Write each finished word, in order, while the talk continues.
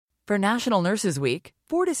For National Nurses Week,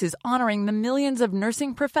 Fortis is honoring the millions of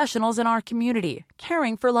nursing professionals in our community,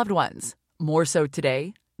 caring for loved ones. More so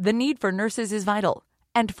today, the need for nurses is vital,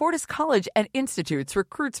 and Fortis College and Institutes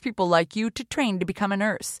recruits people like you to train to become a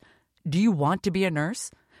nurse. Do you want to be a nurse?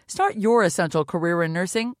 Start your essential career in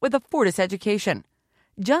nursing with a Fortis education.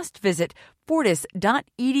 Just visit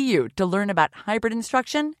fortis.edu to learn about hybrid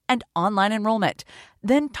instruction and online enrollment.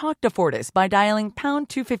 Then talk to Fortis by dialing pound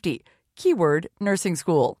 250, keyword nursing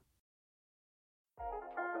school.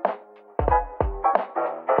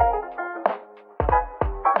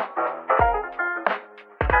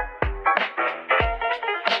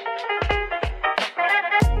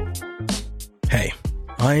 Hey,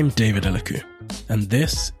 I'm David Eliku, and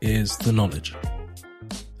this is The Knowledge,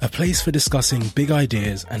 a place for discussing big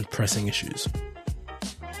ideas and pressing issues.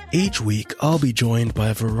 Each week, I'll be joined by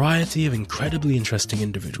a variety of incredibly interesting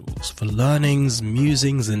individuals for learnings,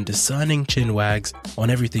 musings, and discerning chinwags on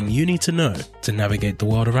everything you need to know to navigate the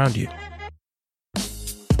world around you.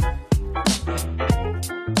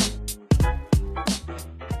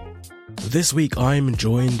 This week, I'm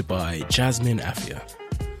joined by Jasmine Afia,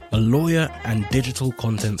 a lawyer and digital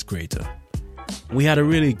content creator. We had a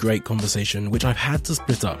really great conversation, which I've had to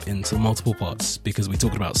split up into multiple parts because we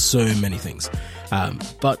talked about so many things.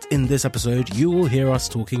 But in this episode, you will hear us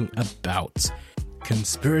talking about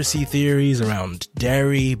conspiracy theories around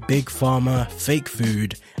dairy, big pharma, fake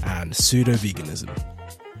food, and pseudo-veganism.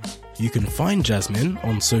 You can find Jasmine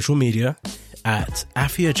on social media at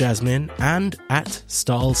Afia Jasmine and at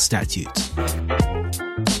Style Statute.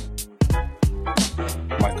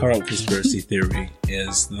 My current conspiracy theory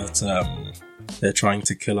is that they're trying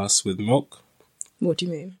to kill us with milk. What do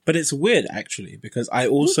you mean? But it's weird, actually, because I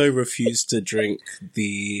also refuse to drink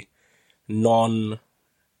the non-dairy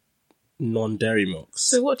milks.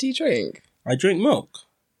 So what do you drink? I drink milk.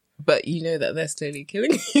 But you know that they're slowly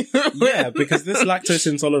killing you. Yeah, because this lactose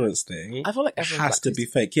intolerance thing I feel like has to be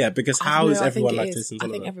fake. Yeah, because how is everyone lactose intolerant?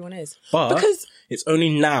 I think everyone is. But because it's only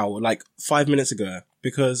now, like 5 minutes ago,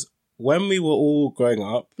 because when we were all growing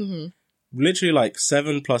up, literally like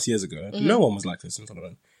 7+ years ago, no one was lactose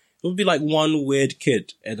intolerant. It would be like one weird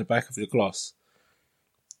kid at the back of the class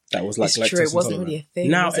that was like it's lactose true, it wasn't intolerant. really a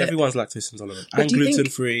thing. Now was it? everyone's lactose intolerant But and do you think-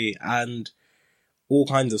 gluten-free and all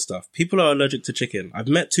kinds of stuff. People are allergic to chicken. I've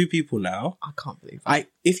met 2 people now. I can't believe that.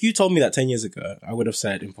 If you told me that 10 years ago, I would have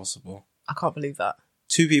said impossible. I can't believe that.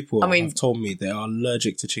 2 people have told me they are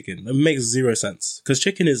allergic to chicken. It makes zero sense. Because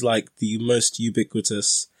chicken is like the most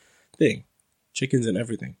ubiquitous thing. Chicken's in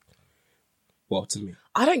everything. Well, to me.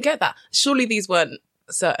 I don't get that. Surely these weren't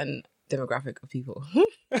a certain demographic of people.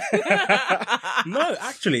 No,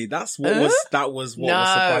 actually, that was what was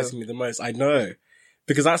surprising me the most. I know.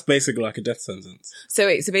 Because that's basically like a death sentence. So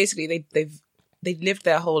basically they've lived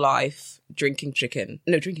their whole life eating chicken.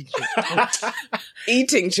 Yeah.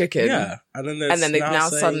 And then they've now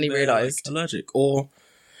suddenly realised. Like allergic. Or,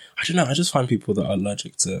 I don't know, I just find people that are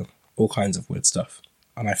allergic to all kinds of weird stuff.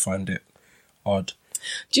 And I find it odd.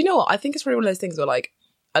 Do you know what? I think it's probably one of those things where like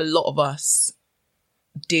a lot of us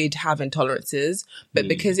did have intolerances, but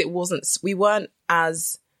because we weren't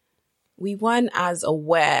as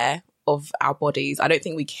aware of our bodies. I don't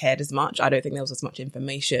think we cared as much. I don't think there was as much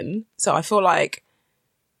information. So I feel like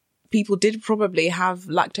people did probably have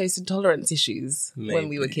lactose intolerance issues when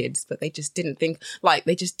we were kids, but they just didn't think, like,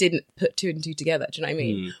 they just didn't put 2 and 2 together. Do you know what I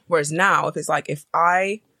mean? Whereas now, if it's like, if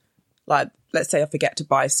I, like, let's say I forget to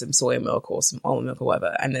buy some soy milk or some almond milk or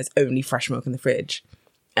whatever, and there's only fresh milk in the fridge,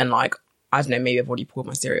 and like, I don't know, maybe I've already poured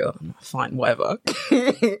my cereal, fine, whatever.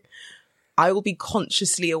 I will be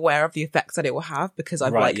consciously aware of the effects that it will have because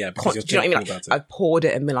I've do you know what I mean? Like, I've poured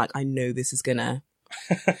it and been like, I know this is gonna.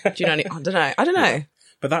 Do you know what I mean? I don't know. Yeah.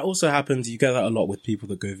 But that also happens. You get that a lot with people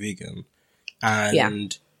that go vegan,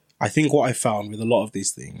 and I think what I found with a lot of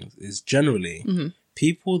these things is generally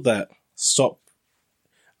people that stop.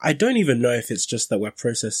 I don't even know if it's just that we're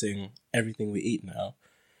processing everything we eat now,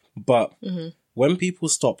 but when people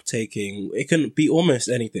stop taking, it can be almost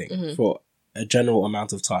anything for a general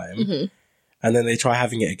amount of time. And then they try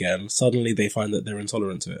having it again. Suddenly they find that they're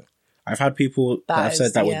intolerant to it. I've had people that have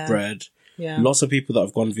said that with bread. Yeah. Lots of people that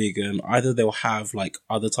have gone vegan, either they'll have like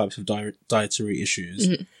other types of dietary issues.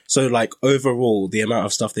 So like overall, the amount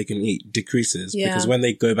of stuff they can eat decreases because when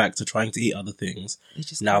they go back to trying to eat other things,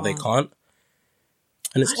 they can't.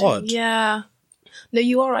 And it's odd. Yeah. No,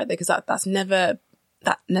 you are right there because that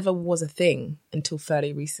never was a thing until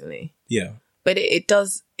fairly recently. Yeah. But it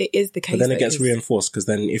is the case. But then it gets reinforced because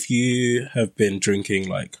then if you have been drinking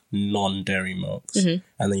like non-dairy milks and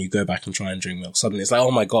then you go back and try and drink milk, suddenly it's like,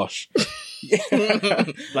 oh my gosh.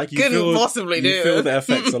 Like you couldn't possibly do you feel the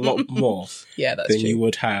effects a lot more that's than true. you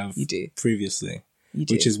would have previously.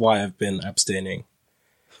 Which is why I've been abstaining.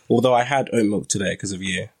 Although I had oat milk today because of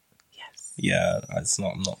you. Yes. Yeah,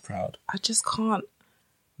 I'm not proud. I just can't.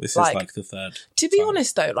 This is like the third. To be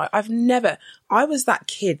honest though, like I was that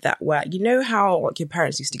kid that where, you know how like your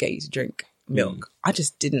parents used to get you to drink milk? I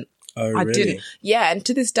just didn't. Oh, really? I didn't. Yeah, and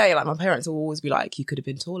to this day, like my parents will always be like, you could have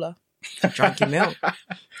been taller. Drank your milk.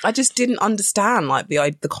 I just didn't understand like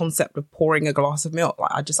the concept of pouring a glass of milk.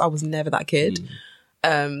 Like I was never that kid.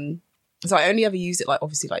 So I only ever used it like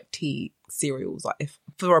obviously like tea, cereals, like if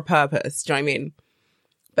for a purpose. Do you know what I mean?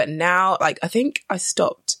 But now, like I think I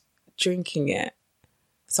stopped drinking it.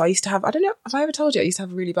 So I used to have, I don't know, have I ever told you I used to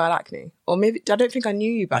have really bad acne? Or maybe, I don't think I knew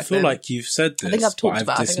you back then. I feel like you've said this, I think I've talked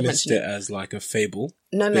about it. I've dismissed it as like a fable.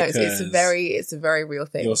 No, it's a very real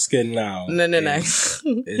thing. Your skin now No.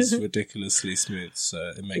 is ridiculously smooth,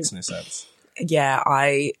 so it makes no sense. Yeah,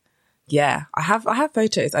 I have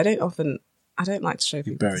photos. I don't like to show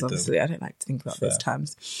people because obviously I don't like to think about those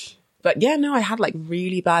terms. But yeah, no, I had like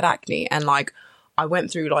really bad acne and like I went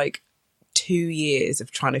through like 2 years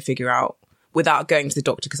of trying to figure out without going to the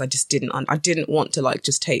doctor because I just didn't want to like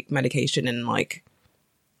just take medication and like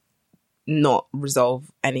not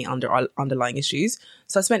resolve any underlying issues.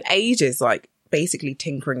 So I spent ages like basically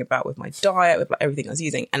tinkering about with my diet, with like everything I was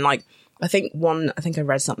using. And like, I think I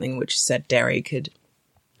read something which said dairy could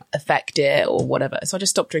affect it or whatever. So I just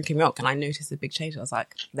stopped drinking milk and I noticed a big change. I was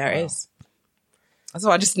like, there it is.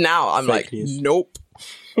 So I'm Fake like, news. Nope.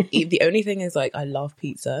 The only thing is like, I love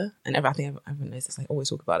pizza and I think everyone knows this. I always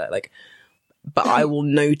talk about it. Like, but I will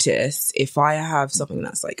notice if I have something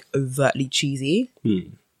that's like overtly cheesy,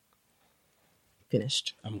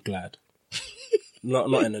 finished. I'm glad. Not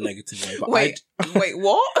in a negative way. But wait,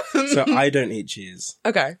 what? So I don't eat cheese.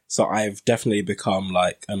 Okay. So I've definitely become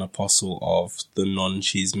like an apostle of the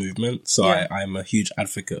non-cheese movement. So I'm a huge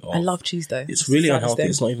advocate of. I love cheese though. It's really unhealthy.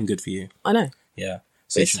 It's not even good for you. I know. Yeah.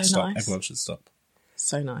 So you should stop. Nice. Everyone should stop.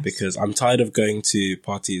 So nice. Because I'm tired of going to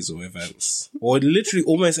parties or events or literally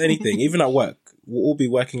almost anything, even at work. We'll all be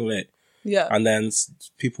working late. Yeah. And then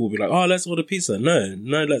people will be like, oh, let's order pizza. No,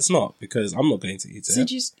 let's not because I'm not going to eat it. So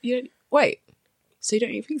So you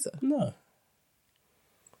don't eat pizza? No.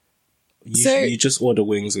 You just order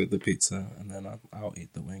wings with the pizza and then I'll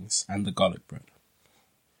eat the wings and the garlic bread.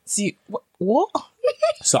 So you, what?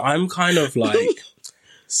 So I'm kind of like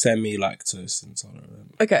semi-lactose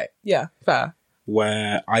intolerant. Okay, yeah, fair.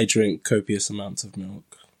 Where I drink copious amounts of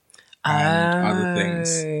milk and other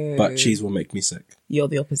things, but cheese will make me sick. You're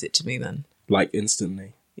the opposite to me then. Like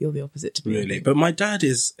instantly. You're the opposite to me. Really? But my dad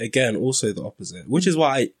is, again, also the opposite, which is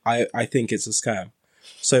why I think it's a scam.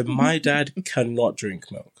 So my dad cannot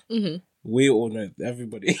drink milk. Mm-hmm. We all know,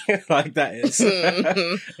 everybody, like that is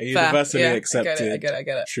a universally accepted I get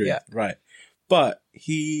it. truth. Yeah. Right. But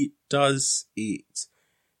he does eat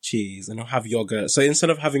cheese and he'll have yogurt. So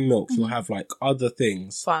instead of having milk, he'll have like other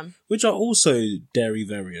things. Fun. Which are also dairy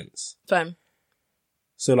variants. Fun.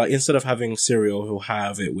 So like instead of having cereal, he'll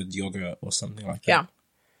have it with yogurt or something like that. Yeah.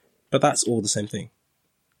 But that's all the same thing.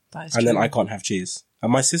 That is and true. then I can't have cheese.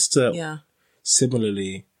 And my sister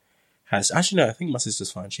similarly has... Actually, no, I think my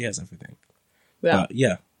sister's fine. She has everything. Yeah. But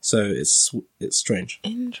yeah, so it's strange.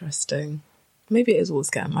 Interesting. Maybe it is all a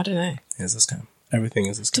scam. I don't know. It's a scam. Everything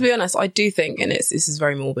is a scam. To be honest, I do think, and this is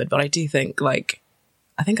very morbid, but I do think, like,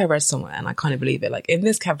 I think I read somewhere and I kind of believe it, like, in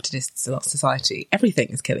this capitalist society, everything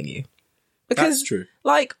is killing you. Because, that's true.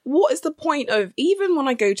 Like, what is the point of, even when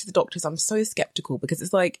I go to the doctors, I'm so skeptical because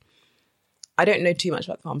it's like, I don't know too much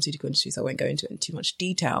about the pharmaceutical industry, so I won't go into it in too much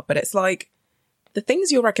detail, but it's like, the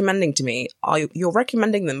things you're recommending to me, you're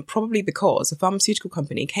recommending them probably because a pharmaceutical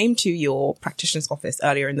company came to your practitioner's office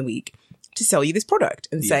earlier in the week to sell you this product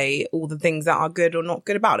and say all the things that are good or not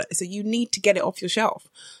good about it. So you need to get it off your shelf.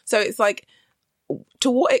 So it's like,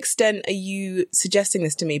 to what extent are you suggesting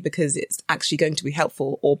this to me because it's actually going to be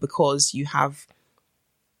helpful or because you have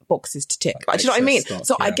boxes to tick? Like, do you know what I mean?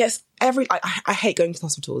 So I guess I hate going to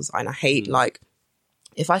hospitals and I hate like,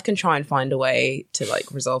 if I can try and find a way to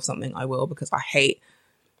like resolve something, I will, because I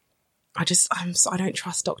don't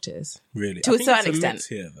trust doctors. Really? To a certain extent.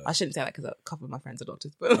 Here, I shouldn't say that because a couple of my friends are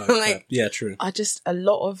doctors, but like, yeah, true. A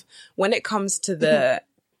lot of, when it comes to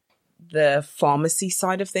the pharmacy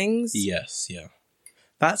side of things. Yes, yeah.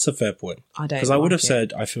 That's a fair point. I don't. Because I would have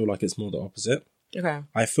said, I feel like it's more the opposite. Okay.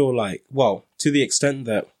 I feel like, well, to the extent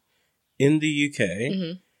that in the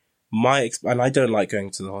UK, and I don't like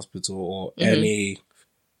going to the hospital or any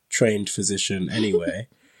trained physician anyway.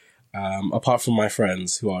 Apart from my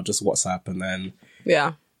friends who are just WhatsApp, and then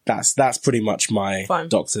that's pretty much my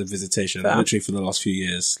doctor visitation. Literally for the last few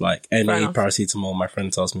years, like any paracetamol my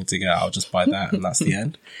friend tells me to get, I'll just buy that, and that's the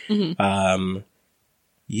end.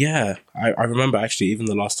 I remember actually even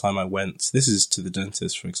the last time I went, this is to the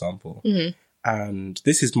dentist, for example, and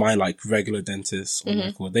this is my like regular dentist on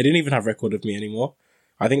record. They didn't even have record of me anymore.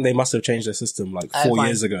 I think they must have changed their system like 4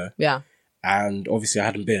 years ago. Yeah. And obviously I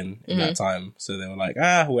hadn't been in that time. So they were like,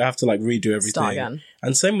 we have to like redo everything. Start again.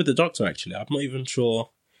 And same with the doctor, actually. I'm not even sure.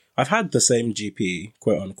 I've had the same GP,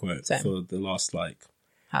 quote unquote, for the last like...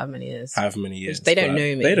 However many years. They don't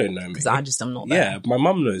know me. They don't know me. Because I just am not there. Yeah, my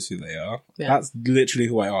mum knows who they are. Yeah. That's literally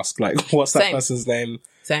who I ask. Like, what's that person's name?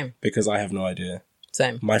 Same. Because I have no idea.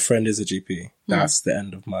 Same. My friend is a GP. That's the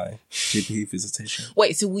end of my GP visitation.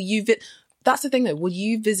 Wait, so will you... That's the thing though. Will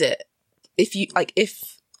you visit...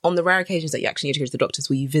 If on the rare occasions that you actually need to go to the doctors,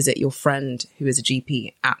 will you visit your friend who is a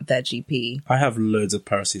GP at their GP? I have loads of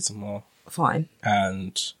paracetamol. Fine.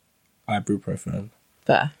 And ibuprofen.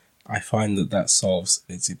 Fair. I find that solves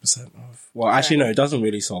 80% of... Well, actually, no, it doesn't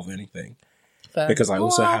really solve anything. Fair. Because I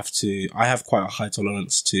also I have quite a high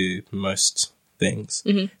tolerance to most things.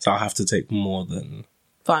 So I have to take more than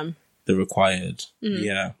the required.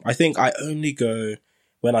 Yeah. I think I only go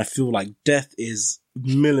when I feel like death is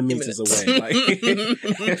millimeters away. Like,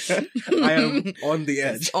 I am on the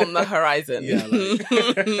edge. It's on the horizon. Yeah, like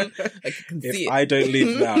I can see if it. I don't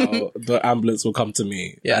leave now, the ambulance will come to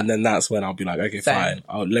me. Yeah. And then that's when I'll be like, okay, fine.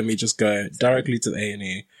 Let me just go directly to the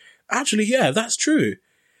A&E. Actually, yeah, that's true.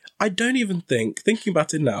 I don't even thinking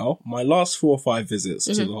about it now, my last 4 or 5 visits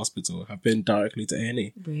to the hospital have been directly to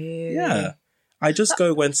A&E. Really? Yeah. I just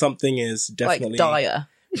go when something is definitely... Like dire.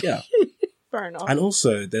 Yeah. Fair enough. And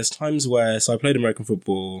also, there's times where... So I played American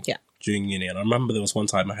football during uni, and I remember there was one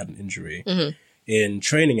time I had an injury in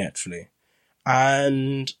training, actually.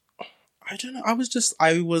 And I don't know, I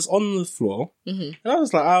was on the floor, and I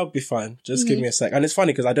was like, I'll be fine. Just give me a sec. And it's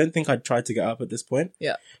funny, because I don't think I'd tried to get up at this point.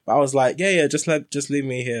 Yeah. But I was like, just leave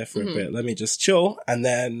me here for a bit. Let me just chill. And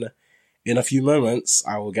then in a few moments,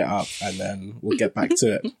 I will get up, and then we'll get back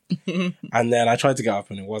to it. And then I tried to get up,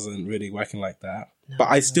 and it wasn't really working like that. But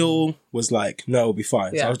I still was like, no, it'll be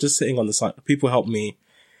fine. So I was just sitting on the side. People helped me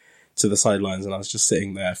to the sidelines, and I was just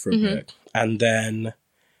sitting there for a bit. And then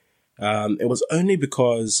it was only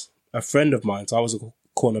because a friend of mine, so I was a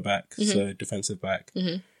cornerback, so defensive back.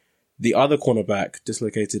 The other cornerback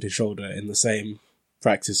dislocated his shoulder in the same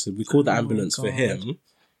practice. So we called the ambulance for him.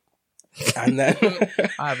 And then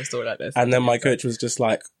I have a story like this. And then my coach was just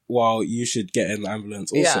like, well, you should get in the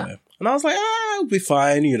ambulance also. Yeah. And I was like, I'll be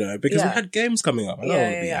fine, because we had games coming up. I don't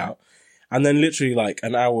want to be out. And then literally like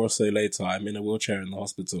an hour or so later, I'm in a wheelchair in the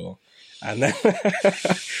hospital. And then,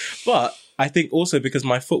 but I think also because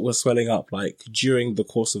my foot was swelling up like during the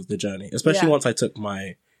course of the journey, especially once I took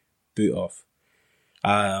my boot off.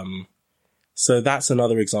 So that's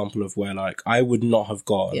another example of where like I would not have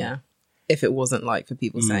gone. Yeah. If it wasn't like for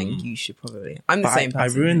people saying you should probably. I'm the same person. I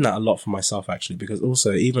ruined that a lot for myself actually, because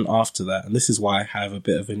also even after that, and this is why I have a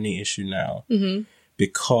bit of a knee issue now,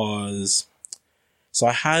 because so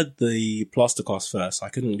I had the plaster cast first. I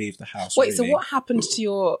couldn't leave the house. Wait, so what happened to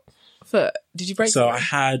your foot? Did you break it? So I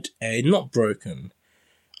had not broken.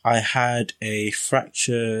 I had a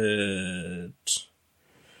fractured.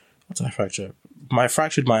 What did I fracture? I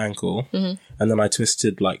fractured my ankle, and then I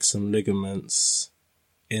twisted like some ligaments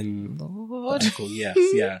in the ankle. Yes,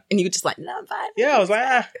 yeah. And you were just like, no, I'm fine. Yeah, I was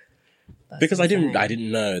like, because insane. I didn't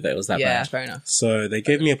know that it was that bad. Yeah, fair enough. So they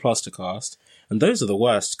gave me a plaster cast, and those are the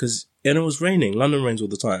worst and it was raining. London rains all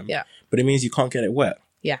the time. Yeah, but it means you can't get it wet.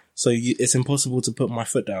 Yeah. So it's impossible to put my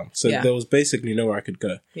foot down. So there was basically nowhere I could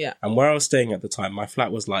go. Yeah. And where I was staying at the time, my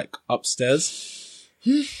flat was like upstairs,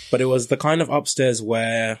 but it was the kind of upstairs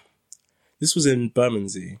where this was in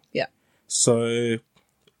Bermondsey. Yeah. So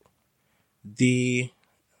the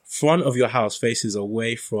front of your house faces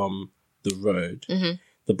away from the road.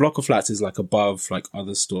 The block of flats is like above like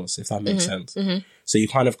other stores, if that makes sense. So you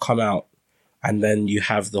kind of come out and then you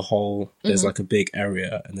have the whole, there's like a big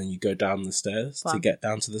area, and then you go down the stairs to get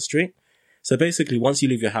down to the street. So basically once you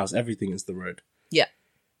leave your house, everything is the road. Yeah.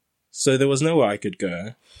 So there was nowhere I could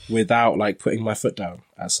go without like putting my foot down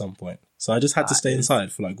at some point. So I just had to stay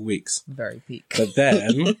inside for like weeks. Very peak. But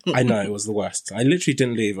then, I know it was the worst. I literally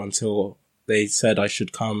didn't leave until they said I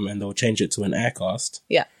should come and they'll change it to an air cast.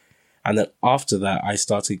 Yeah. And then after that, I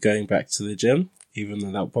started going back to the gym, even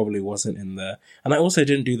though that probably wasn't in there. And I also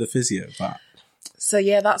didn't do the physio, but... So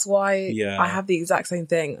yeah, that's why I have the exact same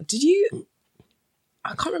thing. Did you... I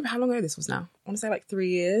can't remember how long ago this was now. I want to say like 3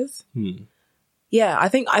 years. Yeah, I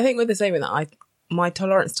think we're the same in that my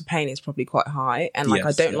tolerance to pain is probably quite high, and like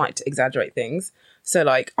I don't like to exaggerate things. So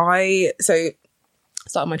like I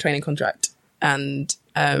started my training contract, and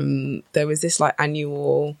there was this like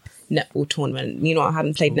annual netball tournament. You know, I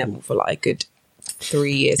hadn't played netball for like a good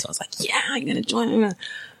 3 years, so I was like, yeah, I'm gonna join.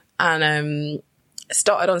 And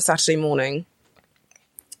started on Saturday morning.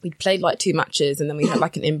 We played like 2 matches, and then we had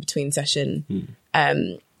like an in-between session.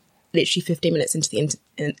 Literally 15 minutes into the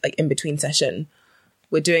in-between session,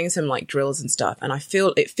 we're doing some like drills and stuff, and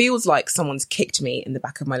it feels like someone's kicked me in the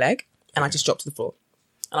back of my leg, and I just dropped to the floor.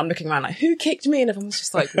 And I'm looking around like, who kicked me? And everyone's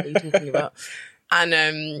just like, what are you talking about?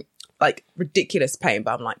 And like ridiculous pain.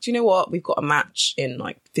 But I'm like, do you know what? We've got a match in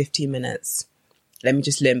like 15 minutes. Let me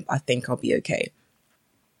just limp. I think I'll be okay.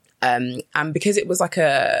 And because it was like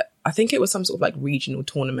I think it was some sort of like regional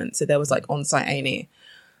tournament. So there was like on-site A&E.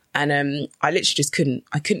 And I literally just couldn't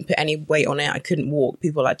put any weight on it. I couldn't walk.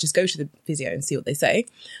 People were like, just go to the physio and see what they say.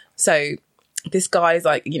 So this guy's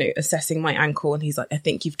like, you know, assessing my ankle, and he's like, I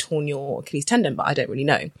think you've torn your Achilles tendon, but I don't really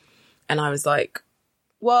know. And I was like,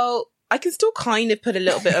 well, I can still kind of put a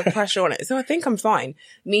little bit of pressure on it. So I think I'm fine.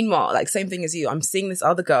 Meanwhile, like same thing as you, I'm seeing this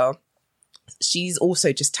other girl. She's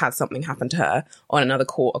also just had something happen to her on another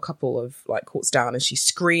court, a couple of like courts down, and she's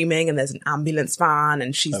screaming, and there's an ambulance van,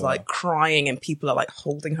 and she's like crying, and people are like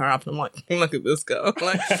holding her up, and I'm like, look at this girl,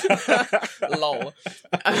 like, lol.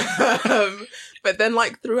 But then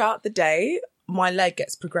like throughout the day, my leg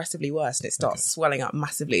gets progressively worse, and it starts swelling up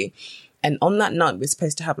massively. And on that night, we're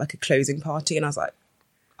supposed to have like a closing party, and I was like,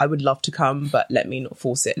 I would love to come, but let me not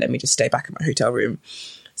force it. Let me just stay back in my hotel room.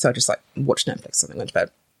 So I just like watch Netflix, something, went to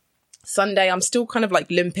bed. Sunday, I'm still kind of like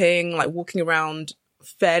limping, like walking around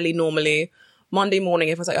fairly normally. Monday morning,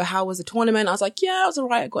 everyone's like, oh, how was the tournament? I was like, yeah, I was all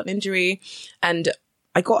right. I got an injury. And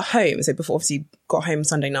I got home. So obviously got home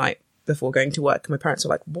Sunday night before going to work. My parents were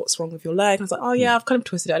like, what's wrong with your leg? And I was like, oh yeah, I've kind of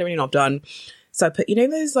twisted it. I don't really know what I've done. So I put, you know,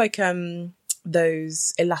 those like,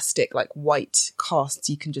 those elastic, like white casts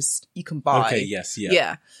you can buy. Okay, yes, yeah.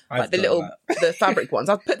 Yeah. Like the little, the fabric ones.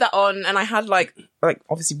 I put that on, and I had like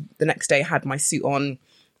obviously the next day I had my suit on,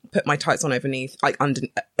 put my tights on overneath, like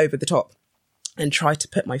over the top, and tried to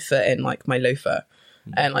put my foot in like my loafer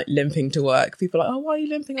and like limping to work. People are like, oh, why are you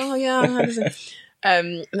limping? Oh yeah.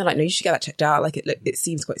 And they're like, no, you should get that checked out. Like it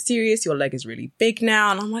seems quite serious. Your leg is really big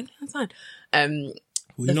now. And I'm like, that's fine.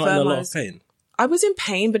 Were you not in a lot of pain? I was in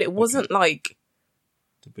pain, but it wasn't like,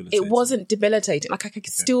 it wasn't debilitating. Like I could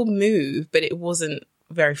still move, but it wasn't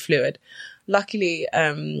very fluid. Luckily,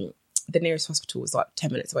 the nearest hospital was like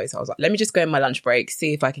 10 minutes away. So I was like, let me just go in my lunch break,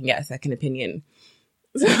 see if I can get a second opinion.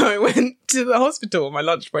 So I went to the hospital on my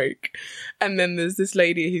lunch break. And then there's this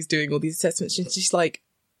lady who's doing all these assessments. And she's like,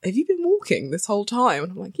 have you been walking this whole time?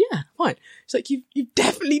 And I'm like, yeah, fine. She's like, you've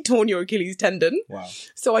definitely torn your Achilles tendon. Wow.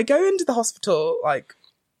 So I go into the hospital like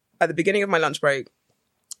at the beginning of my lunch break.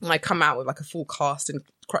 And I come out with like a full cast and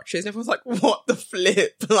crutches. And everyone's like, what the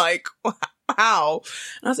flip? Like, how?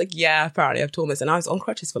 And I was like, yeah, apparently I've torn this. And I was on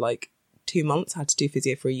crutches for like 2 months. I had to do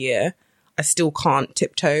physio for a year. I still can't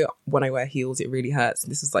tiptoe when I wear heels. It really hurts.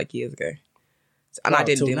 This was like years ago. And I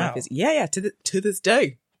didn't do my physio. Yeah, to this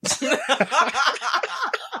day. To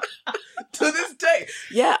this day.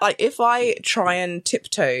 Yeah, like if I try and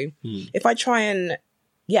tiptoe,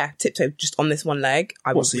 tiptoe just on this one leg,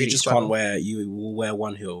 I will really struggle. You will wear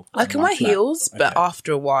one heel? I can wear heels, but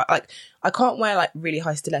after a while, like I can't wear like really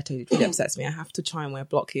high stilettos. It really upsets me. I have to try and wear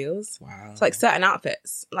block heels. Wow. It's like certain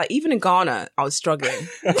outfits. Like even in Ghana, I was struggling.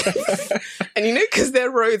 And you know, because their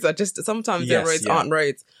roads are just, sometimes their roads aren't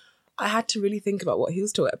roads. I had to really think about what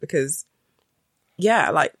heels to wear because,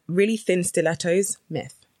 like really thin stilettos,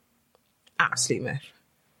 myth. Absolute myth.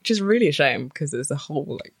 Which is really a shame because there's a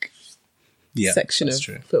whole like section of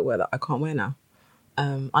footwear that I can't wear now.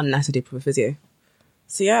 Unless I do proper physio.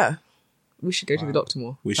 So yeah, we should go to the doctor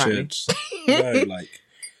more. We should. No, like,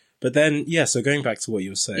 but then, so going back to what you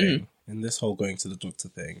were saying, in this whole going to the doctor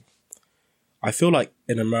thing, I feel like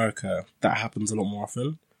in America, that happens a lot more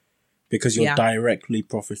often because you're directly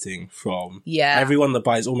profiting from everyone that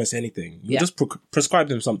buys almost anything. You just prescribe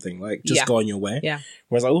them something, like just go on your way. Yeah.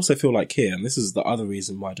 Whereas I also feel like here, and this is the other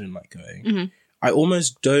reason why I don't like going, I'm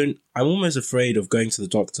almost afraid of going to the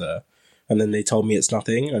doctor and then they tell me it's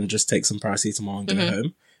nothing and just take some paracetamol and go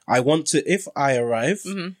home. I want to, if I arrive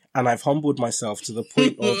and I've humbled myself to the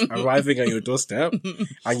point of arriving at your doorstep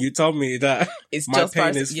and you tell me that my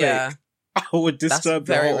pain is fake, I would disturb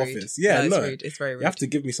the whole office. Yeah, no. It's very rude. You have to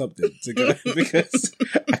give me something to go because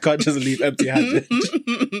I can't just leave empty-handed.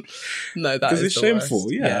 No, that is it's the shameful.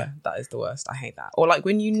 worst. Yeah, that is the worst. I hate that. Or like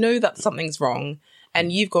when you know that something's wrong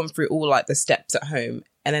and you've gone through all like the steps at home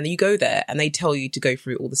and then you go there and they tell you to go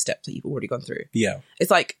through all the steps that you've already gone through. Yeah.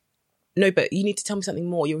 It's like, no, but you need to tell me something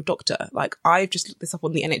more. You're a doctor. Like, I've just looked this up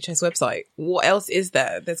on the NHS website. What else is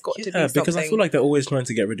there? There's got to be something. Because I feel like they're always trying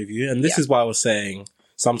to get rid of you. And this is why I was saying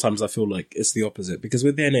sometimes I feel like it's the opposite. Because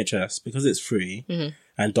with the NHS, because it's free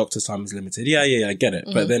and doctor's time is limited. Yeah, I get it.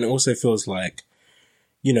 But then it also feels like,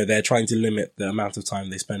 you know, they're trying to limit the amount of time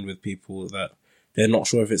they spend with people that they're not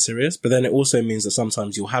sure if it's serious. But then it also means that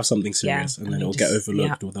sometimes you'll have something serious and then it'll get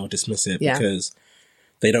overlooked or they'll dismiss it because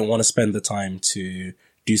they don't want to spend the time to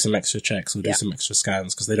do some extra checks or do some extra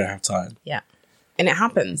scans because they don't have time. Yeah. And it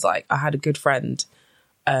happens. Like, I had a good friend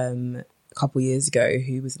a couple years ago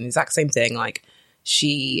who was in the exact same thing. Like,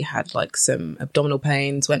 she had like some abdominal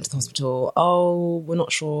pains, went to the hospital. Oh, we're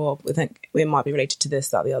not sure. We think it might be related to this,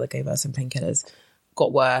 that, the other. Gave her some painkillers.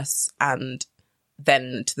 Got worse. And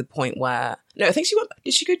then to the point where, no, I think she went,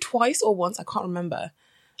 did she go twice or once? I can't remember.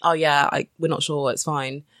 Oh yeah, we're not sure. It's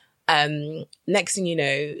fine. Next thing you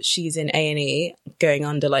know, she's in A&E going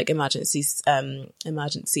under like emergency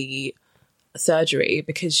surgery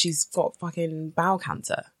because she's got fucking bowel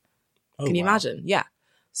cancer. Oh, can you imagine? Yeah.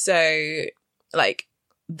 So like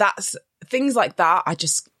that's things like that.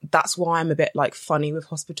 That's why I'm a bit like funny with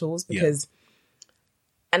hospitals because,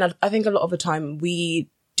 and I think a lot of the time we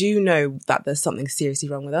do know that there's something seriously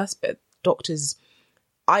wrong with us, but doctors,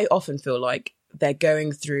 I often feel like they're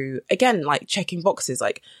going through, again, like checking boxes,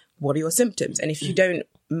 like, what are your symptoms? And if you don't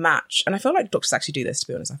match, and I feel like doctors actually do this, to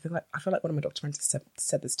be honest. I feel like one of my doctor friends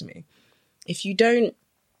said this to me. If you don't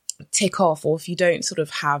tick off, or if you don't sort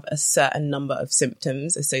of have a certain number of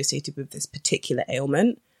symptoms associated with this particular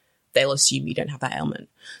ailment, they'll assume you don't have that ailment.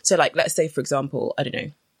 So like, let's say, for example, I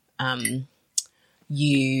don't know,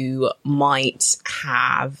 you might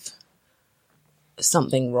have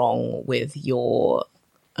something wrong with your,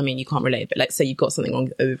 I mean, you can't relate, but let's say you've got something wrong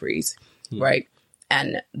with ovaries, right?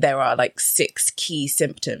 And there are like 6 key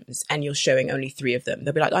symptoms and you're showing only 3 of them.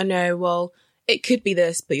 They'll be like, I know, well, it could be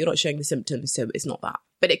this, but you're not showing the symptoms, so it's not that.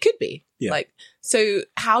 But it could be. Yeah. Like, so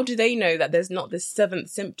how do they know that there's not this 7th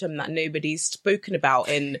symptom that nobody's spoken about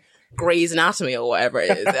in Grey's Anatomy or whatever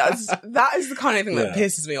it is? That is the kind of thing that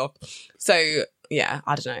pisses me off. So, yeah,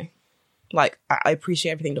 I don't know. Like, I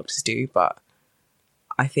appreciate everything doctors do, but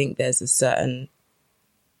I think there's a certain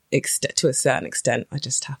to a certain extent, I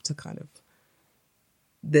just have to kind of,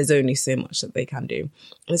 there's only so much that they can do. And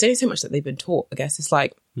there's only so much that they've been taught, I guess. It's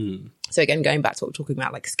like, so again, going back to what we're talking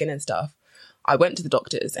about, like skin and stuff, I went to the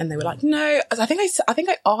doctors and they were like, no, I think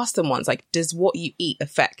I asked them once, like, does what you eat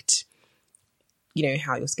affect, you know,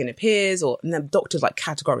 how your skin appears? Or, and the doctor's like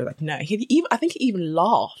categorically like, no. I think he even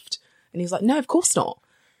laughed and he was like, no, of course not.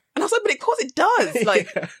 And I was like, but of course it does.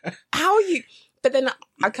 Like, how are you? But then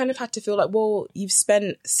I kind of had to feel like, well, you've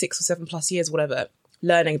spent 6 or 7+ years, whatever,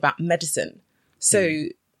 learning about medicine. So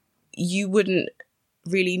you wouldn't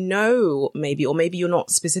really know maybe, or maybe you're not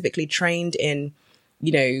specifically trained in,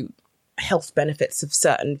 you know, health benefits of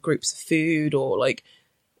certain groups of food or like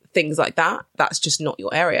things like that. That's just not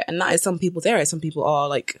your area. And that is some people's area. Some people are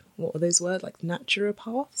like, what are those words? Like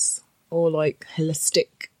naturopaths or like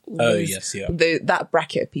holistic. Oh, yes, yeah. That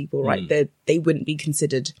bracket of people, right? They wouldn't be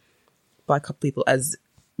considered by a couple of people as,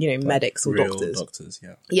 you know, like medics or doctors.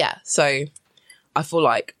 Yeah. Yeah. So I feel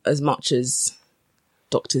like as much as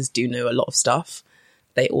doctors do know a lot of stuff,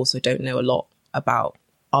 they also don't know a lot about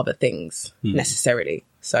other things necessarily.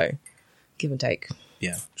 So give and take.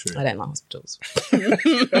 Yeah, true. I don't like hospitals.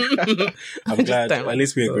 I'm glad at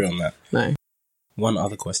least we agree on that. No. One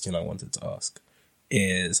other question I wanted to ask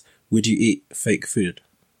is, would you eat fake food?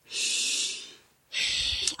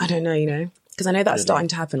 I don't know, you know, because I know that's starting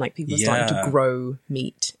to happen. Like people are starting to grow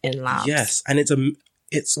meat in labs. Yes, and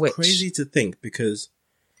it's crazy to think because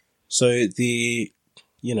so the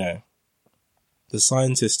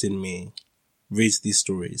scientist in me reads these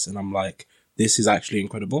stories and I'm like, this is actually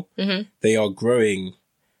incredible. Mm-hmm. They are growing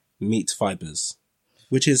meat fibers,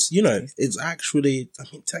 which is, you know, it's actually, I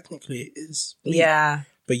mean, technically it is meat. Yeah.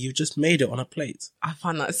 But you just made it on a plate. I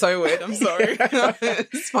find that so weird. I'm sorry.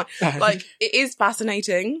 It's fine. Like, it is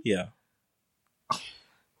fascinating. Yeah.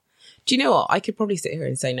 Do you know what? I could probably sit here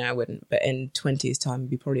and say, no, I wouldn't. But in 20 years' time,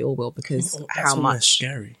 we probably all will because how much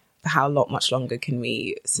longer can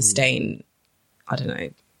we sustain, I don't know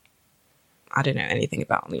anything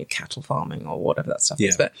about cattle farming or whatever that stuff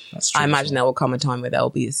is. But I imagine there will come a time where there will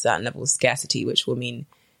be a certain level of scarcity, which will mean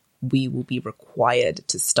we will be required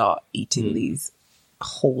to start eating these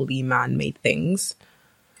wholly man-made things.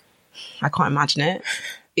 I can't imagine it.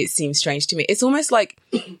 It seems strange to me. It's almost like,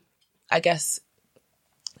 I guess,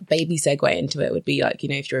 baby segue into it would be like, you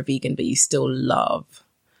know, if you're a vegan but you still love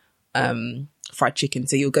fried chicken,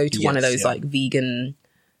 so you'll go to one of those like vegan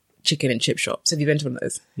chicken and chip shops. Have you been to one of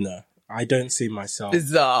those? No. I don't see myself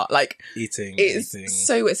bizarre. Like eating it's anything.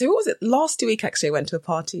 so weird. So what was it? Last week actually I went to a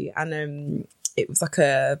party and it was like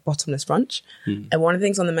a bottomless brunch. And one of the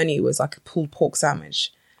things on the menu was like a pulled pork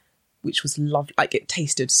sandwich, which was lovely. Like it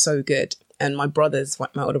tasted so good. And my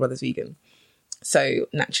older brother's vegan. So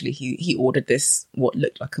naturally he ordered this, what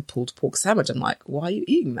looked like a pulled pork sandwich. I'm like, why are you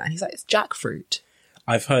eating that? He's like, it's jackfruit.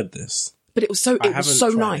 I've heard this. But it was so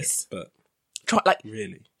nice.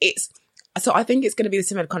 Really? So I think it's going to be the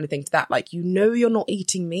similar kind of thing to that. Like, you're not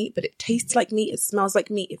eating meat, but it tastes like meat. It smells like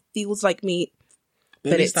meat. It feels like meat.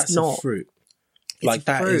 But it's not. A fruit. It's like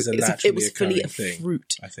that fruit. is a naturally It was fully a thing,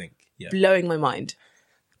 fruit. I think. Yeah. Blowing my mind.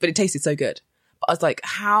 But it tasted so good. But I was like,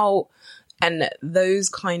 how... And those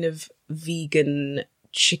kind of vegan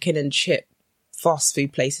chicken and chip fast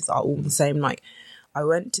food places are all the same. Like,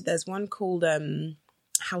 there's one called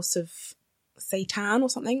House of Seitan or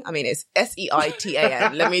something. I mean, it's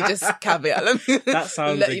Seitan. Let me just caveat. That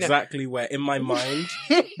sounds exactly where, in my mind,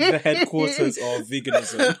 the headquarters of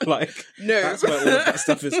veganism. Like, that's where all of that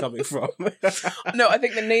stuff is coming from. No, I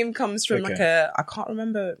think the name comes from I can't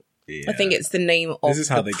remember. Yeah. I think it's the name of this is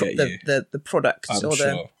how they get you. The product.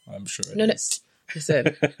 I'm sure.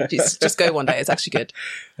 Listen, just go one day. It's actually good.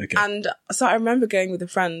 Okay. And so I remember going with a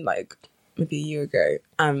friend like maybe a year ago,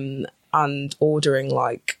 and ordering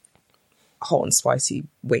like hot and spicy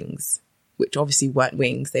wings, which obviously weren't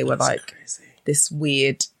wings. They were this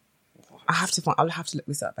weird. I'll have to look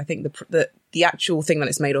this up. I think the actual thing that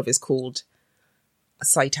it's made of is called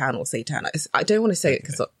seitan or seitan. I don't want to say it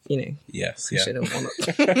because yes, yeah.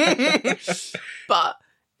 But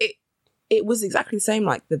it was exactly the same.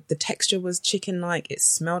 Like the texture was chicken-like. It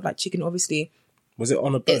smelled like chicken. Obviously, was it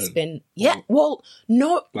on a bone? It's been Well,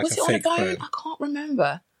 no, like was it on a bone? I can't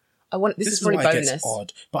remember. This is probably boneless. Gets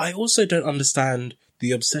odd, but I also don't understand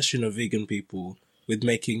the obsession of vegan people with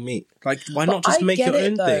making meat. Like, why not just make your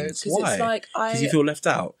own things? Why? Because you feel left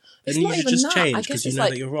out, and you should just change because you know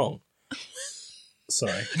that you're wrong.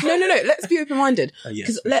 Sorry. No. Let's be open-minded.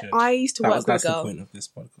 Because I used to work with a girl. That's the point of this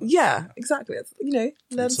podcast. Yeah, exactly.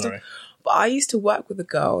 I'm sorry. But I used to work with a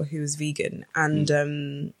girl who was vegan, and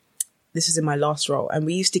this was in my last role. And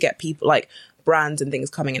we used to get people like brands and things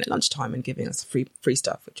coming in at lunchtime and giving us free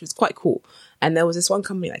stuff, which was quite cool. And there was this one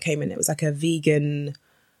company that came in. It was like a vegan,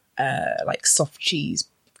 like soft cheese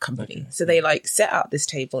company. Okay. So they like set out this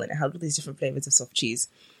table and it had all these different flavors of soft cheese.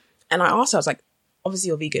 And I asked her, I was like, obviously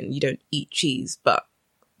you're vegan, you don't eat cheese, but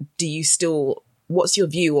what's your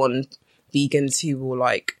view on vegans who will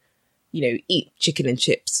like, eat chicken and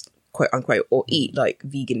chips, quote unquote, or eat like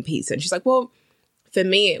vegan pizza? And she's like, well, for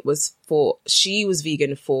me, she was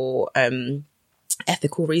vegan for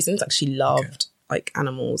ethical reasons. Like she loved like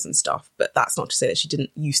animals and stuff, but that's not to say that she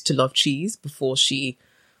didn't used to love cheese before she,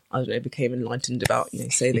 I don't know, became enlightened about,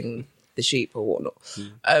 saving the sheep or whatnot.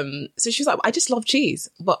 So she was like, I just love cheese,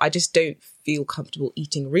 but I just don't feel comfortable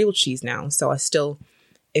eating real cheese now. So I still,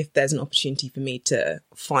 if there's an opportunity for me to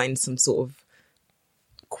find some sort of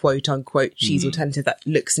quote unquote cheese alternative that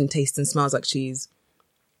looks and tastes and smells like cheese,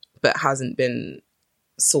 but hasn't been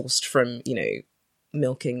sourced from,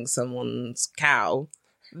 milking someone's cow,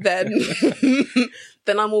 then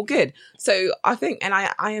then I'm all good. So I think, and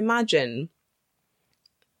I imagine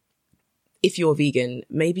if you're vegan,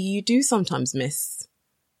 maybe you do sometimes miss,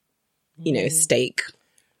 steak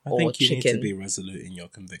or chicken. I think you need to be resolute in your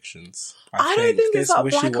convictions. I don't think it's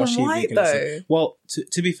like black and white though. Well,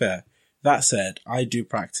 to be fair, that said, I do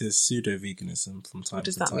practice pseudo-veganism from time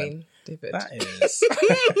to time. What does that mean, David? That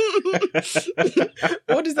is...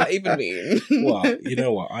 What does that even mean? Well, you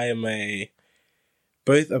know what? I am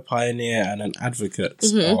both a pioneer and an advocate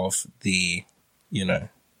of the,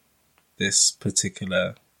 this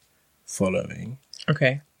particular following.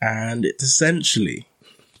 Okay. And it's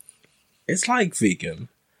like vegan.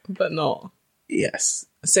 But not. Yes.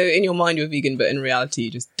 So in your mind you're vegan, but in reality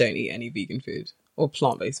you just don't eat any vegan food or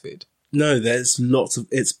plant-based food? No, there's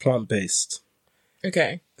it's plant-based.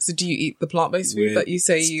 Okay. So do you eat the plant-based food that you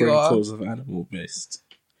say you are? Sprinkles of animal-based.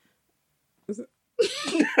 Is it?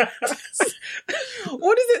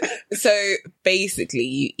 What is it? So basically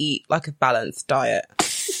you eat like a balanced diet,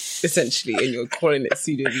 essentially, and you're calling it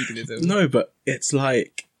pseudo-veganism. No, but it's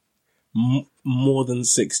like more than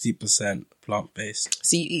 60% plant-based.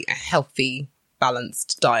 So you eat a healthy,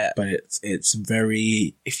 balanced diet. But it's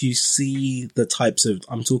very, if you see the types of,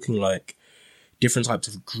 I'm talking like different types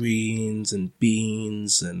of greens and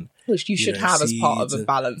beans and... Which you should have as part of a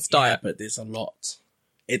balanced diet. Yeah, but there's a lot.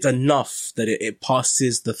 It's enough that it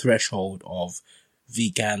passes the threshold of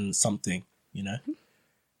vegan something, No,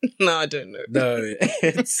 I don't know. No,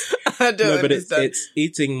 it's... I don't but understand. it's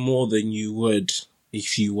eating more than you would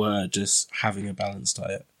if you were just having a balanced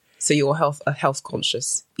diet. So you're a health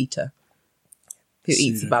conscious eater who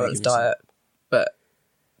eats a balanced diet, but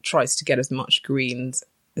tries to get as many greens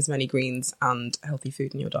and healthy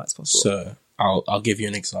food in your diet as possible. So I'll give you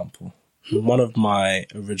an example. One of my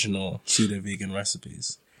original pseudo-vegan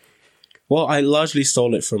recipes. Well, I largely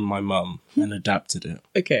stole it from my mum and adapted it.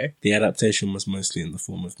 Okay. The adaptation was mostly in the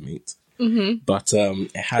form of meat. Mm-hmm. But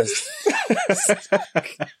it has...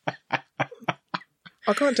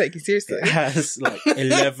 I can't take you seriously. It has like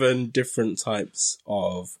 11 different types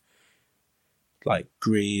of like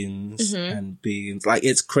greens and beans. Like,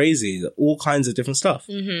 it's crazy. All kinds of different stuff.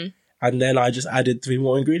 Mm-hmm. And then I just added 3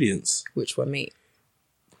 more ingredients. Which were meat?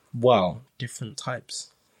 Well, different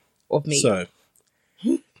types. Of meat.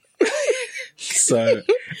 So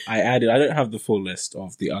I don't have the full list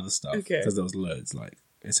of the other stuff because there was loads. Like,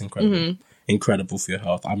 it's incredible. Incredible for your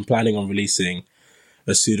health. I'm planning on releasing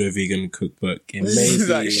a pseudo-vegan cookbook in maybe... This is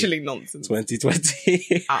actually nonsense.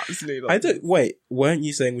 2020. Absolutely nonsense. Wait, weren't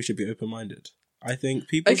you saying we should be open-minded? I think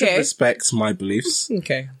people should respect my beliefs.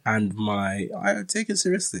 Okay. And I take it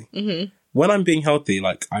seriously. Mm-hmm. When I'm being healthy,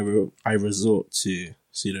 like, I resort to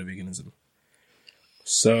pseudo-veganism.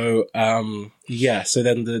 So, so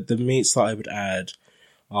then the meats that I would add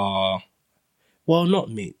are, well, not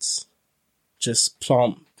meats, just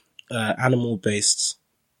animal-based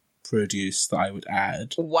produce that I would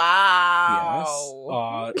add. Wow.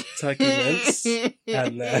 Yes. Turkey mince.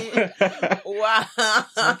 And then... Wow.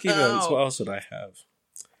 Turkey mince. What else would I have?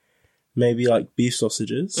 Maybe like beef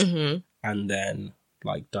sausages. Mm-hmm. And then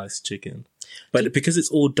like diced chicken. But because it's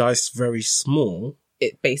all diced very small...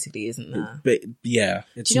 It basically isn't there. But yeah,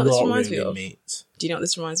 it's not really meat. Do you know what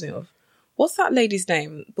this reminds me of? What's that lady's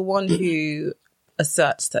name? The one who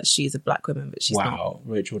asserts that she's a black woman, but she's not. Wow,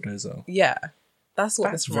 Rachel Dolezal. Yeah. That's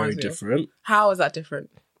this reminds me of. That's very different. How is that different?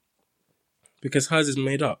 Because hers is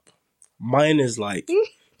made up. Mine is like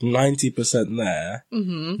 90% there,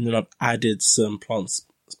 and then I've added some plant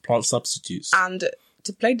substitutes. And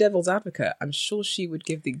to play devil's advocate, I'm sure she would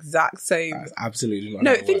give the exact same... That's absolutely not.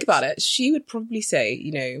 No, think about it. She would probably say,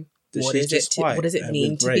 what does it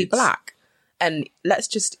mean to be black? And let's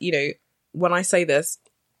just, when I say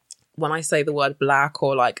the word black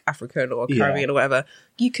or like African or Caribbean or whatever,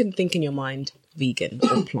 you can think in your mind vegan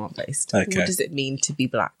or plant-based. Okay. What does it mean to be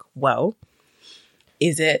black? Well,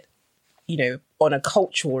 is it, on a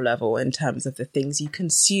cultural level in terms of the things you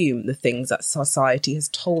consume, the things that society has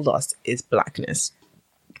told us is blackness?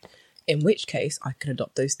 In which case, I can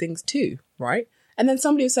adopt those things too, right? And then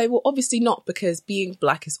somebody will say, well, obviously not, because being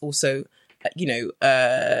black is also,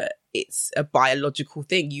 it's a biological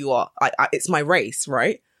thing. It's my race,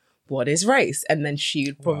 right? What is race? And then she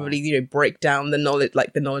would probably, break down the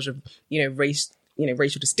knowledge of, race,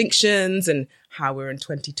 racial distinctions and how we're in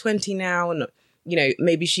 2020 now. And,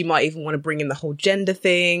 maybe she might even want to bring in the whole gender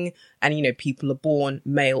thing. And, people are born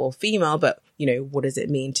male or female, but, what does it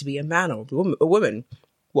mean to be a man or a woman?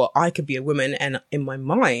 Well, I could be a woman and in my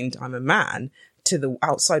mind, I'm a man. To the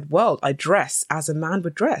outside world, I dress as a man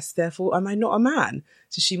would dress. Therefore, am I not a man?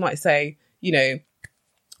 So she might say,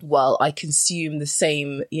 well, I consume the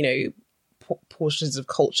same, portions of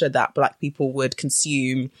culture that black people would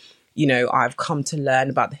consume. I've come to learn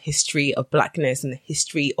about the history of blackness and the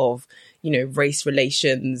history of, race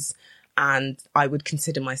relations. And I would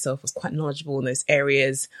consider myself as quite knowledgeable in those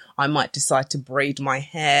areas. I might decide to braid my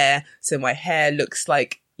hair so my hair looks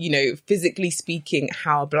like, physically speaking,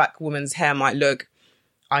 how a black woman's hair might look.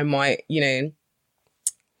 I might, what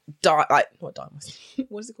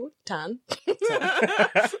is it called? Tan.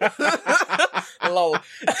 Lol.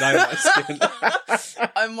 Dye my skin.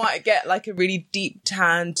 I might get like a really deep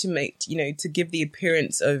tan to make, to give the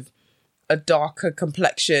appearance of a darker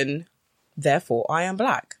complexion. Therefore, I am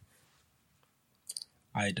black.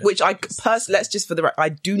 I don't. Which let's just for the record, I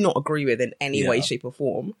do not agree with in any way, shape, or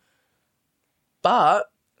form. But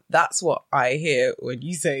that's what I hear when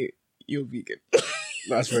you say you're vegan.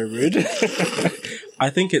 That's very rude. I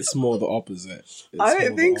think it's more the opposite. I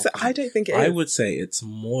don't think so. I don't think it is. I would say it's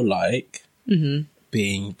more like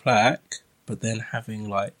being black, but then having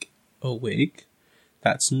like a wig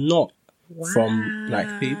that's not from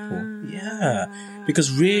black people. Yeah.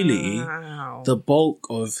 Because really, the bulk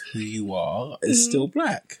of who you are is still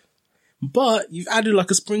black. But you've added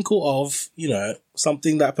like a sprinkle of,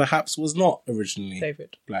 something that perhaps was not originally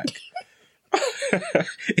black.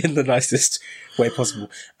 In the nicest way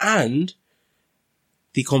possible. And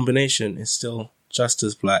the combination is still just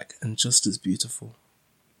as black and just as beautiful.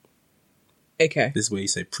 Okay. This is where you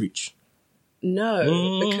say preach.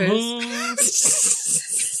 No, because...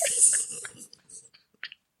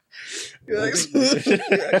 You're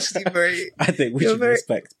actually very... I think we should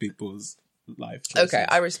respect people's life choices. Okay,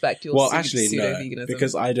 I respect your pseudo-veganism. No,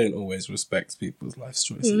 because I don't always respect people's life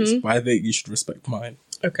choices. But I think you should respect mine.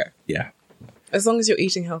 Okay. Yeah. As long as you're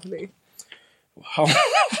eating healthily. Wow.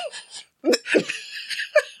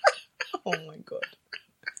 Oh my God.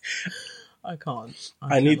 I can't.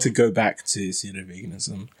 I need to go back to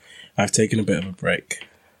pseudo-veganism. I've taken a bit of a break.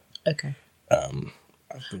 Okay.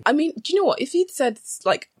 I mean, do you know what? If you'd said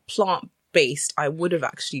like plant-based, I would have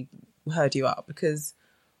actually heard you out, because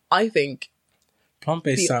I think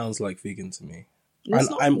plant-based sounds like vegan to me. And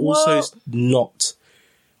I'm also not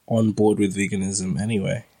on board with veganism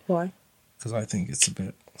anyway. Why? Because I think it's a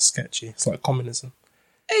bit sketchy. It's like communism.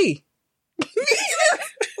 Hey!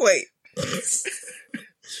 Wait.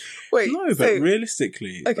 No, but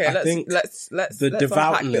realistically, okay, I think let's the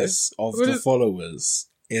devoutness of the followers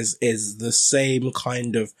is the same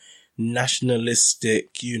kind of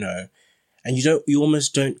nationalistic, you know, and you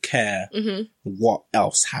almost don't care what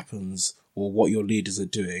else happens or what your leaders are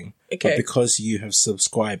doing. Okay. But because you have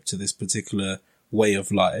subscribed to this particular way of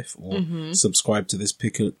life or subscribed to this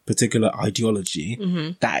particular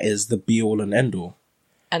ideology, that is the be all and end all.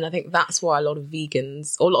 And I think that's why a lot of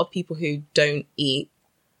vegans, or a lot of people who don't eat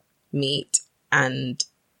meat and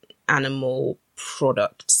animal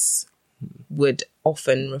products would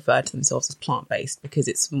often refer to themselves as plant-based, because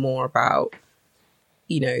it's more about,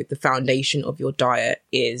 you know, the foundation of your diet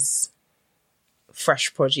is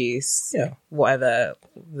fresh produce, whatever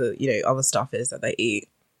the, you know, other stuff is that they eat.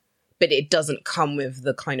 But it doesn't come with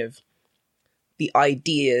the kind of the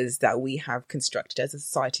ideas that we have constructed as a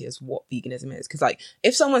society as what veganism is. Because, like,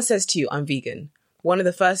 if someone says to you, I'm vegan, one of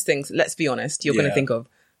the first things, let's be honest, you're going to think of,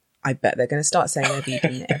 I bet they're going to start saying they're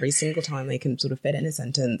vegan every single time they can sort of fit in a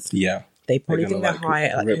sentence. Yeah. They probably think they're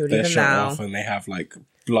high, like, rip their shirt off and they have, like,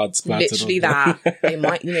 blood splattered. Literally that. They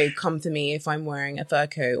might, you know, come to me if I'm wearing a fur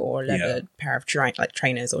coat or a leather pair of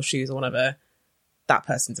trainers or shoes or whatever. That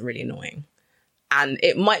person's really annoying. And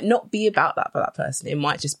it might not be about that for that person. It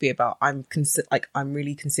might just be about, I'm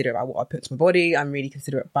really considerate about what I put into my body. I'm really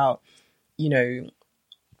considerate about, you know,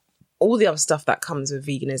 all the other stuff that comes with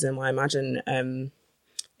veganism. I imagine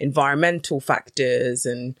environmental factors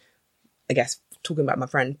and, I guess, talking about my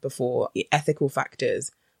friend before, ethical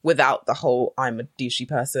factors, without the whole I'm a douchey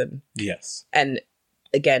person. Yes. And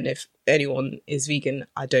again, if anyone is vegan,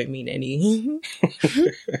 I don't mean any.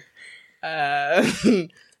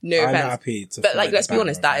 No I'm offense. happy to, but like, let's be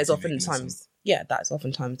honest, that is oftentimes, that's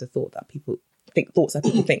oftentimes the thoughts that people think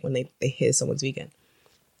when they hear someone's vegan.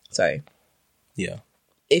 So, yeah,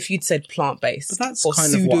 if you'd said plant-based that's or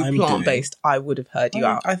kind of what I'm plant-based, I would have heard you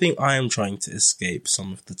out. I think I am trying to escape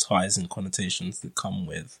some of the ties and connotations that come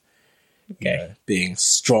with you know, being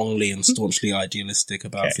strongly and staunchly idealistic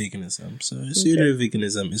about veganism. So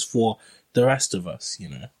pseudo-veganism is for the rest of us, you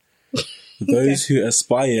know, those who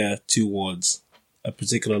aspire towards a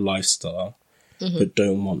particular lifestyle but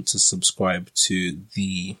don't want to subscribe to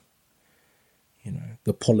the, you know,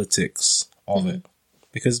 the politics of it,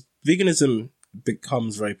 because veganism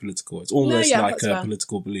becomes very political. It's almost like a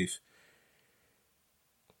political belief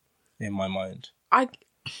in my mind. I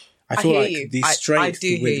feel like the strength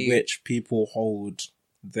with which people hold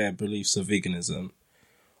their beliefs of veganism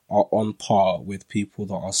are on par with people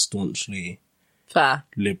that are staunchly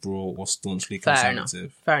liberal or staunchly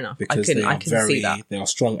conservative. Fair enough. Because I can see that. They are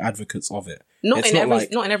strong advocates of it. Not in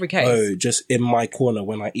every case. Oh, just in my corner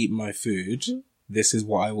when I eat my food, this is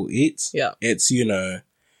what I will eat. Yeah. It's, you know,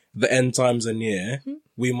 the end times are near.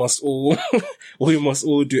 We must all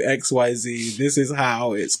do X, Y, Z. This is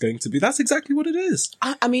how it's going to be. That's exactly what it is.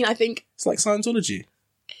 I mean, I think it's like Scientology.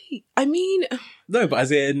 I mean, no, but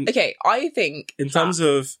as in, okay, I think in terms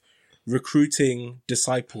of recruiting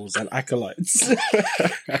disciples and acolytes,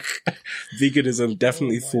 veganism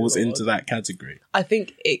definitely falls into that category. I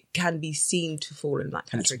think it can be seen to fall in that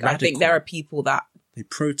category. I think there are people that they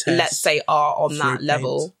protest, let's say, are on that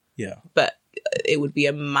level. Yeah, but it would be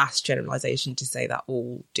a mass generalization to say that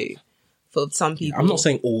all do. For some people, I'm not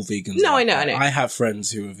saying all vegans. No, I know. I have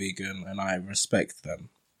friends who are vegan, and I respect them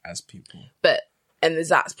as people. And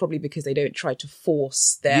that's probably because they don't try to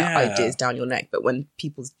force their ideas down your neck. But when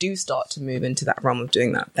people do start to move into that realm of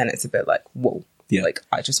doing that, then it's a bit like, whoa. Yeah. Like,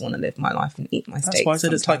 I just want to live my life and eat my steak. That's why I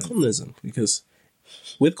said it's like communism. Because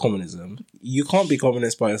with communism, you can't be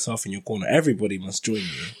communist by yourself in your corner. Everybody must join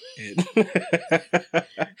you in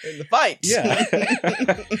the fight. Yeah.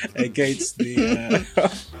 Against the...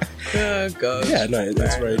 Oh, God. Yeah, no,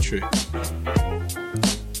 that's very true.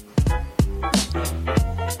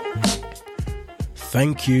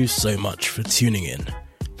 Thank you so much for tuning in.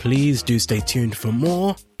 Please do stay tuned for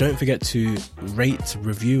more. Don't forget to rate,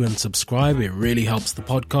 review, and subscribe. It really helps the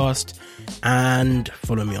podcast. And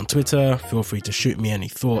follow me on Twitter. Feel free to shoot me any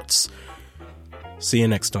thoughts. See you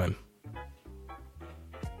next time.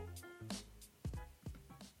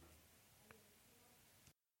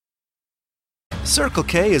 Circle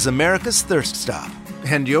K is America's thirst stop.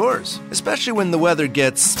 And yours, especially when the weather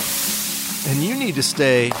gets... and you need to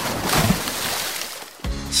stay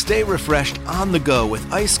refreshed on the go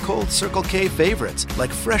with ice-cold Circle K favorites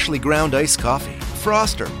like freshly ground iced coffee,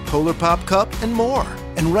 Froster, Polar Pop Cup, and more.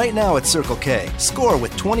 And right now at Circle K, score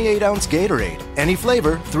with 28-ounce Gatorade. Any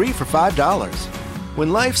flavor, 3 for $5.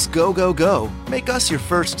 When life's go, go, go, make us your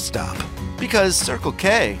first stop. Because Circle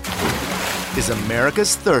K is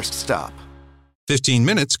America's thirst stop. 15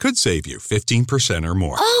 minutes could save you 15% or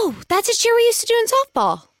more. Oh, that's a cheer we used to do in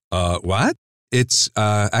softball. What? It's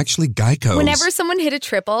actually Geico's. Whenever someone hit a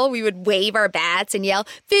triple, we would wave our bats and yell,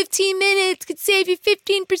 15 minutes could save you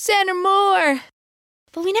 15% or more.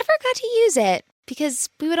 But we never got to use it because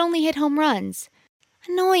we would only hit home runs.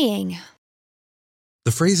 Annoying.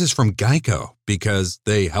 The phrase is from Geico because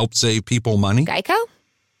they help save people money. Geico?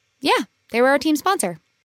 Yeah, they were our team sponsor.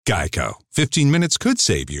 Geico. 15 minutes could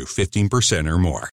save you 15% or more.